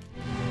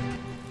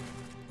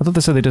 I thought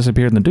they said they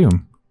disappeared in the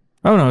Doom.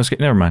 Oh, no, escape.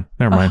 Never mind.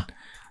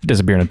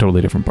 Disappear in a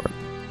totally different part.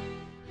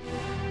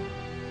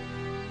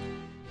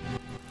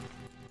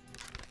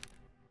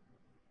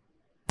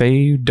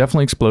 They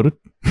definitely exploded.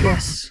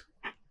 Yes.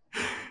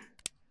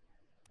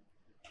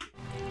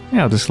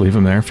 Yeah, I'll just leave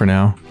them there for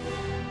now.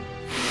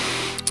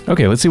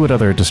 Okay, let's see what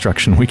other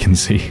destruction we can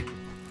see.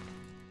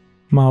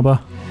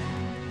 Maba.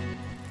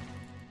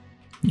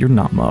 You're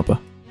not Maba.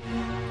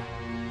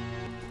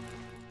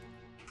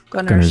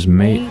 Gunner's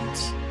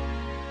mate.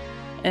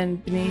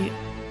 And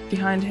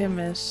behind him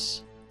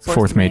is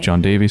Fourth mate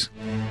John Davies.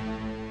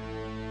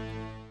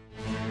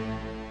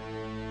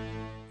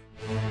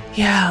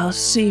 Yeah, let's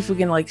see if we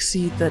can like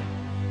see the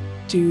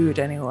dude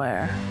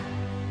anywhere.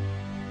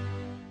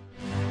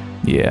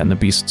 Yeah, and the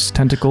beast's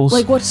tentacles.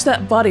 Like, what's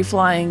that body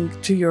flying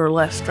to your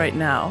left right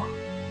now?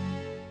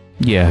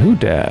 Yeah, who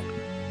dat?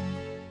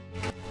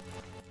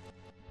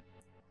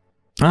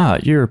 Ah,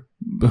 you're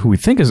who we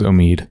think is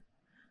Omid.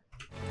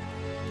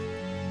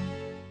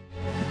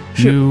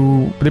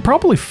 They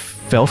probably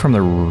fell from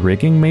the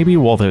rigging, maybe,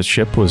 while the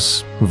ship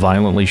was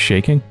violently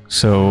shaking.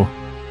 So,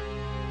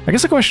 I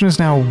guess the question is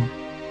now,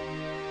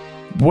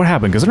 what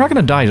happened? Because they're not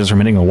going to die just from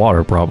hitting the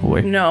water,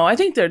 probably. No, I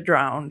think they're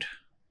drowned.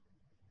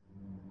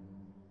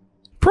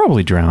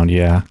 Probably drowned,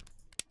 yeah.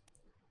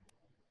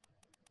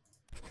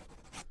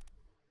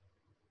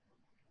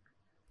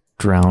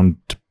 Drowned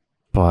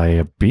by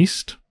a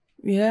beast?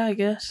 Yeah, I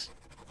guess.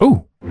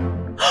 Oh!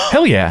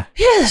 Hell yeah!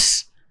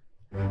 Yes!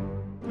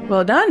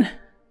 Well done.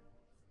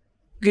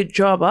 Good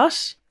job,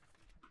 us.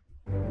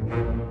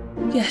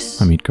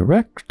 Yes. I mean,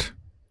 correct.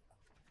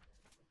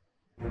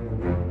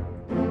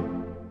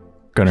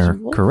 Gunner,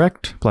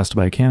 correct. Blasted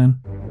by a cannon.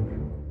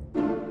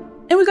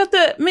 And we got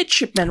the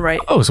midshipman right.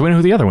 Oh, so we know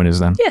who the other one is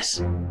then.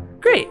 Yes.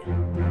 Great.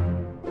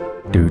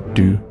 Do,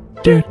 do,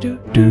 do, do,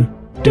 do,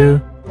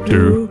 do,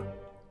 do.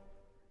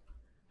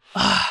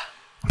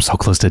 I'm so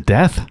close to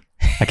death.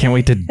 I can't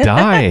wait to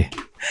die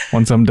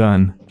once I'm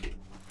done.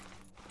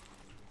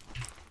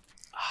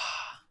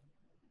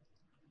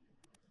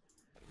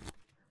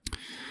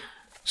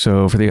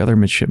 So for the other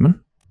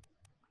midshipman.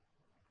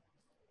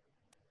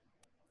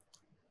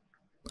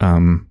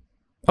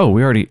 Oh,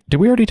 did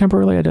we already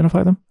temporarily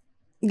identify them?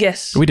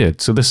 Yes. We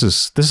did. So this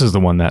is the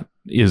one that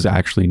is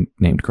actually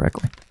named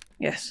correctly.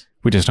 Yes.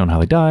 We just don't know how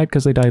they died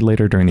because they died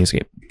later during the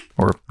escape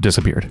or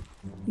disappeared.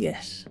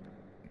 Yes.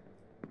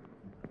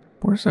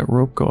 Where does that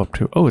rope go up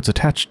to? Oh, it's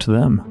attached to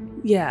them.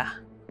 Yeah.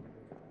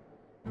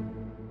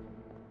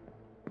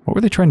 What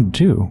were they trying to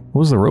do? What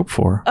was the rope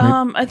for?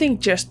 I think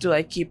just to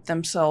like keep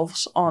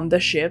themselves on the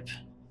ship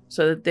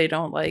so that they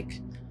don't like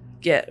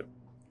get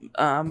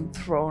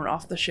thrown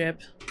off the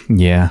ship.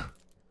 Yeah.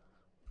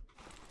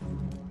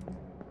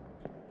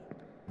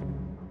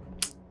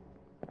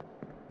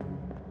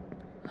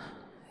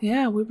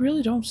 Yeah, we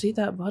really don't see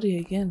that body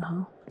again,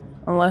 huh?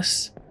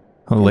 Unless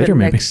Later, the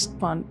maybe. next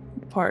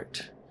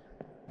part.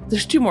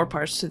 There's 2 more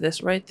parts to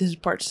this, right? This is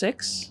part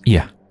 6?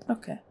 Yeah.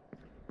 Okay.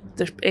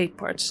 There's 8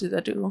 parts to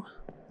that do.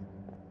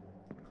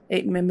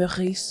 8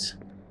 memories.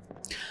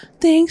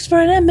 Thanks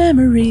for the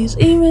memories,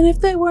 even if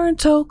they weren't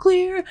so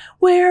clear.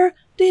 Where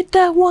did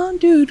that one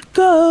dude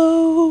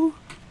go?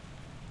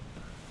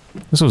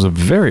 This was a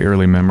very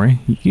early memory.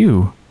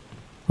 You,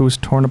 who was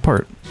torn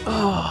apart.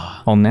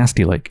 Oh. All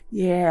nasty like.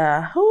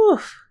 Yeah.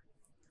 Oof.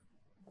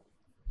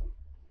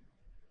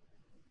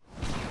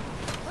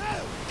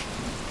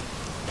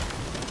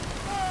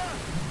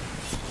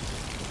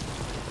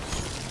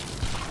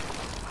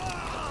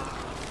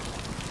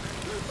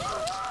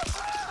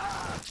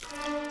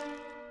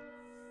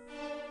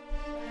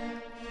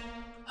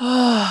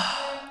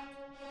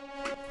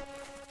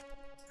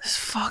 It's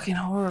fucking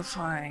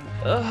horrifying.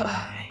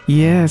 Ugh.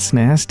 Yeah, it's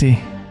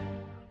nasty.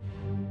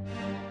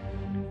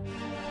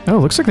 Oh,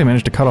 looks like they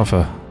managed to cut off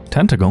a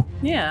tentacle.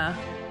 Yeah.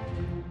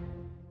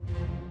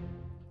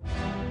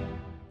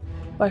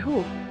 By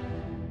who?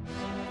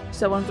 Is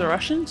that one of the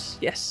Russians?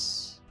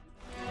 Yes.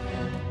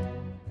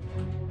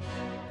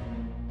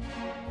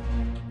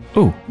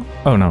 Oh,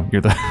 oh no,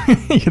 you're the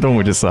you're the one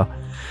we just saw.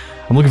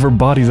 I'm looking for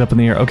bodies up in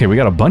the air. Okay, we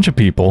got a bunch of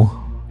people.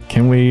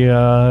 Can we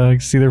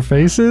see their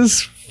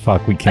faces?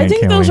 Fuck, we can't. I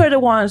think can those we? are the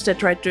ones that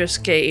tried to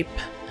escape.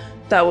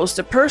 That was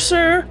the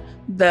purser,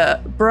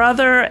 the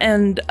brother,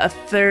 and a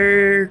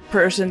third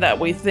person that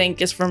we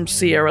think is from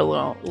Sierra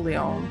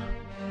Leone.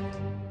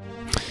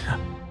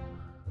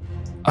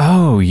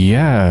 Oh,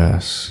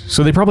 yes.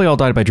 So they probably all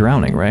died by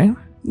drowning, right?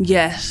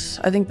 Yes,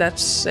 I think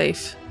that's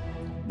safe.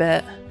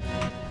 Bet.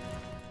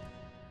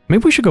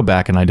 Maybe we should go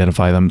back and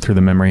identify them through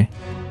the memory.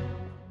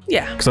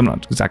 Yeah. Because I'm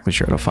not exactly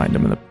sure how to find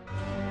them in the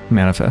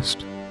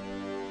manifest.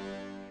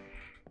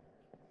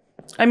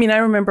 I mean, I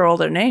remember all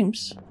their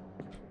names.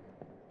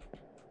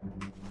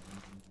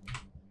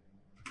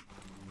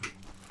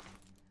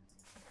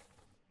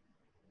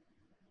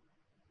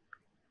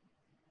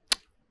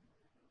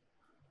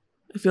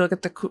 If you look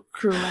at the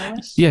crew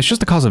names. Yeah, it's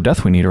just the cause of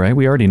death we need, right?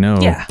 We already know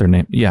their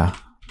name. Yeah.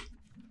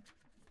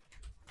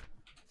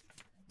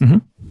 Mm-hmm.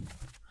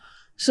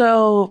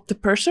 So, the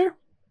purser?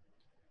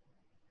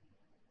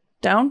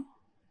 Down?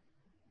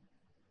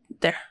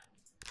 There.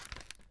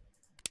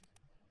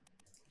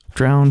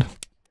 Drowned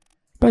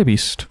by a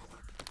beast.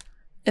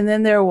 And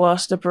then there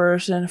was the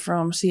person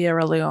from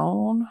Sierra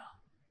Leone.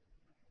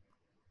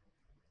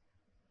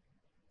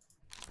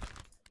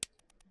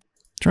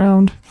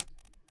 Drowned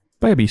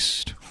by a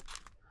beast.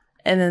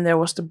 And then there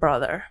was the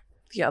brother.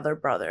 The other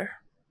brother.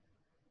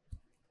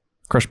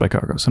 Crushed by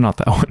cargo, so not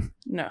that one.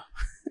 No.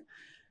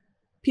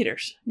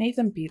 Peters.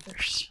 Nathan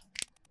Peters.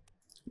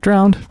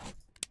 Drowned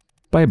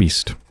by a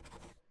beast.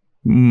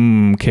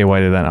 Okay,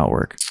 why did that not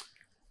work?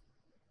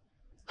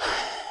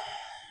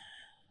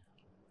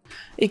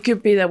 It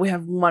could be that we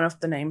have one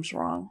of the names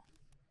wrong.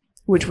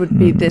 Which would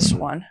be this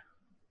one.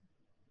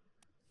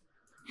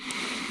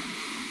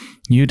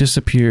 You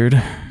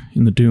disappeared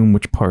in the Doom.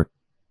 Which part?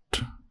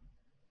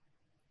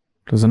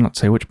 Does it not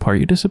say which part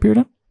you disappeared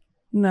in?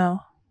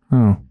 No.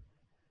 Oh.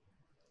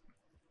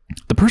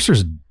 The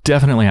purser's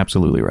definitely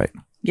absolutely right.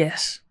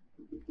 Yes.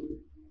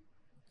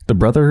 The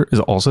brother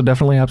is also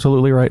definitely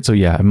absolutely right, so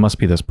yeah, it must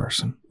be this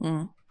person.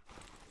 Mm.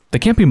 They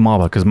can't be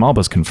Maba, because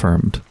Maba's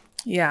confirmed.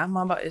 Yeah,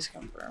 Mamba is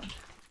confirmed.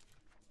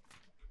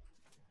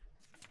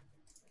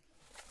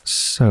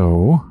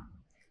 So...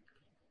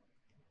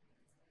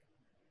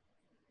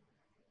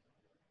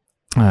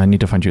 I need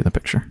to find you in the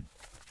picture.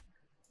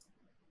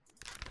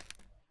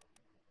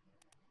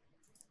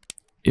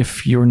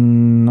 If you're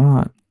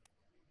not...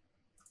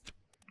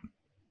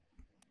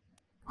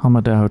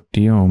 Hamadao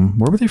Diom,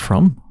 where were they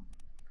from?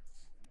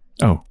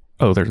 Oh,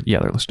 they're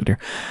listed here.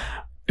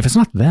 If it's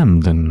not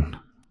them, then...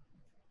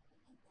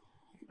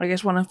 I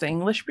guess one of the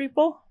English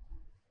people?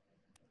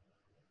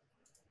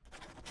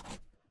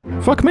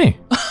 Fuck me.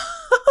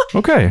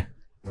 Okay.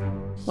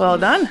 Well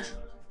done.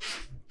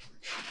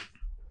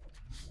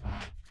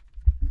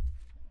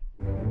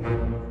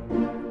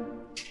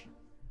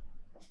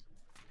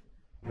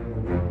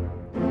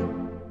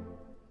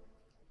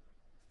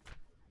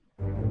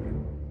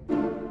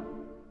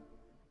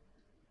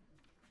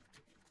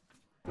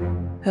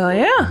 Hell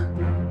yeah.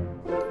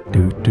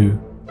 Do do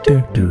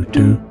do do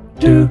do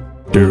do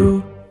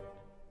do.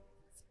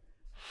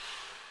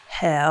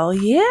 Hell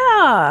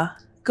yeah.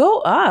 Go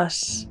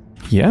us.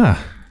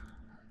 Yeah.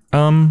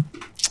 Does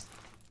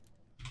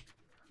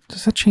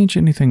that change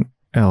anything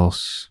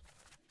else?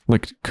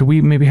 Like, could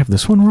we maybe have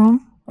this one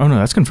wrong? Oh no,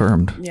 that's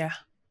confirmed. Yeah.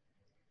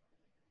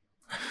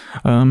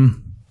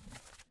 Do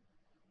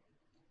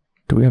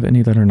we have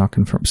any that are not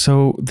confirmed?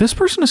 So this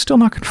person is still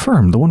not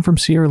confirmed, the one from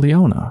Sierra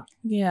Leone.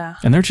 Yeah.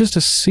 And they're just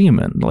a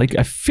seaman. Like,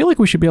 I feel like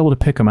we should be able to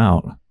pick them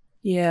out.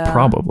 Yeah.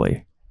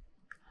 Probably.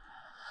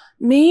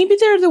 Maybe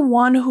they're the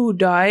one who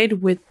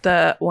died with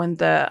when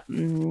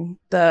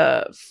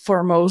the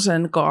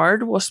Formosan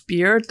guard was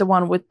speared. The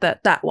one with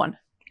that one.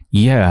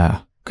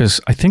 Yeah,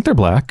 because I think they're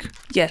black.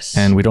 Yes.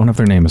 And we don't have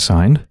their name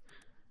assigned.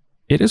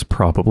 It is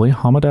probably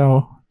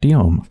Hamadou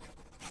Diom.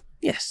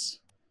 Yes.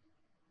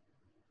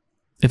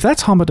 If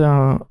that's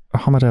Hamadou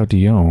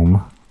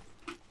Diom,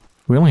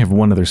 we only have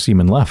one other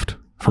seaman left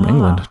from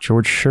England,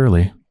 George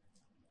Shirley.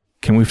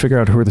 Can we figure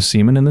out who are the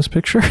seamen in this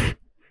picture?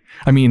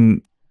 I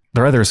mean,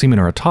 they're either a seaman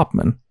or a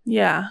topman.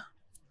 Yeah.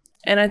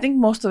 And I think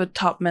most of the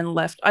top men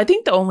left. I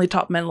think the only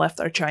top men left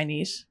are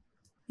Chinese.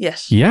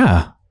 Yes.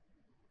 Yeah.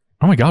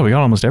 Oh my god, we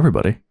got almost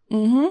everybody.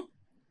 Mm-hmm.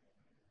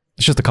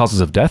 It's just the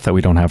causes of death that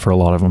we don't have for a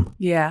lot of them.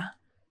 Yeah.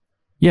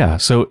 Yeah,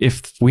 so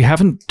if we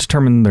haven't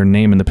determined their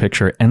name in the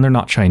picture and they're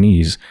not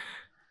Chinese,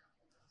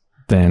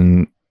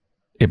 then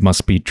it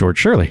must be George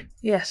Shirley.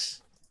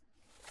 Yes.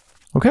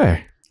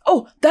 Okay.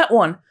 Oh, that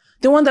one.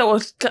 The one that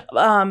was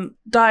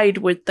died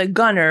with the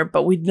gunner,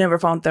 but we never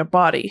found their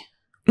body.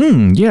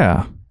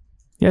 Yeah.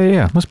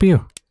 Yeah. Must be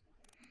you.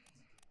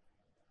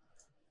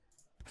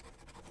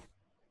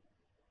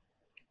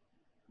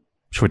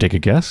 Should we take a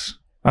guess?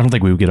 I don't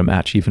think we would get a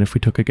match even if we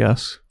took a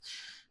guess.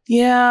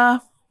 Yeah.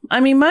 I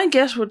mean, my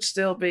guess would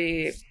still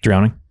be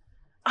Drowning?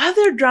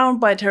 either drowned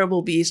by a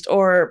terrible beast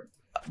or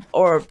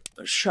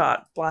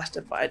shot,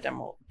 blasted by a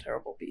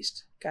terrible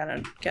beast.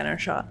 Cannon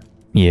shot.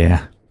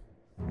 Yeah.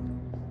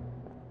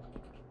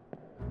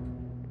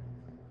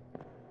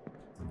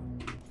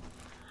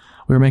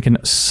 We were making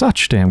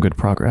such damn good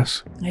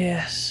progress.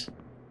 Yes.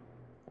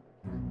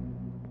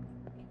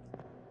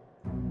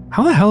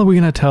 How the hell are we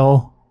going to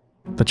tell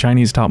the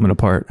Chinese topmen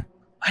apart?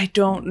 I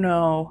don't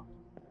know.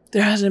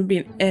 There hasn't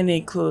been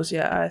any clues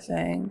yet, I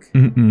think.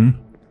 Mm-mm.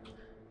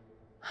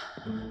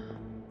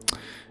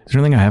 Is there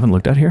anything I haven't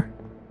looked at here?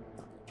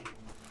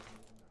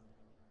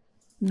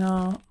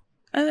 No.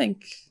 I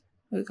think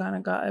we kind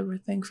of got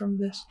everything from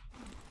this.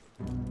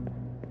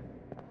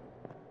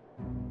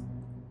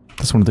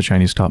 That's one of the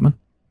Chinese topmen.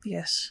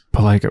 Yes.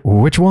 But like,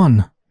 which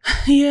one?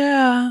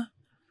 Yeah.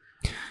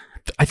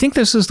 I think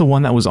this is the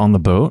one that was on the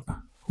boat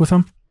with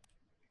him.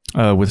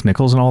 With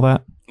Nichols and all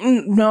that.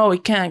 No, we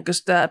can't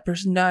because that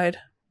person died.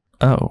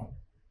 Oh.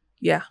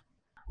 Yeah.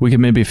 We could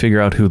maybe figure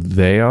out who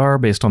they are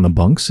based on the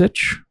bunk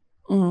sitch.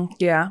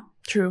 Yeah,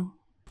 true.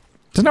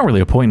 There's not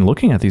really a point in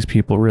looking at these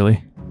people,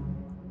 really.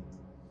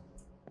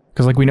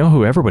 Because, like, we know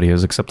who everybody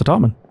is except the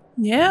topman.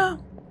 Yeah.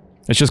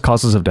 It's just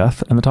causes of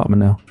death and the topman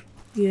now.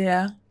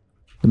 Yeah.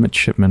 The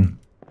midshipman.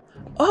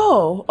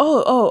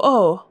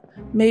 Oh.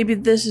 Maybe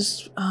this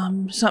is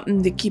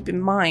something to keep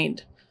in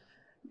mind.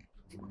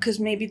 Because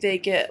maybe they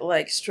get,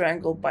 like,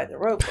 strangled by the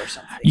rope or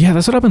something. Yeah,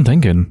 that's what I've been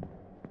thinking.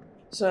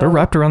 So, they're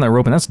wrapped around that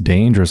rope, and that's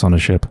dangerous on a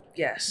ship.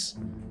 Yes.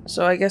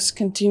 So I guess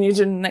continue to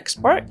the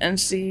next part and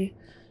see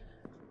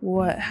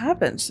what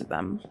happens to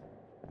them.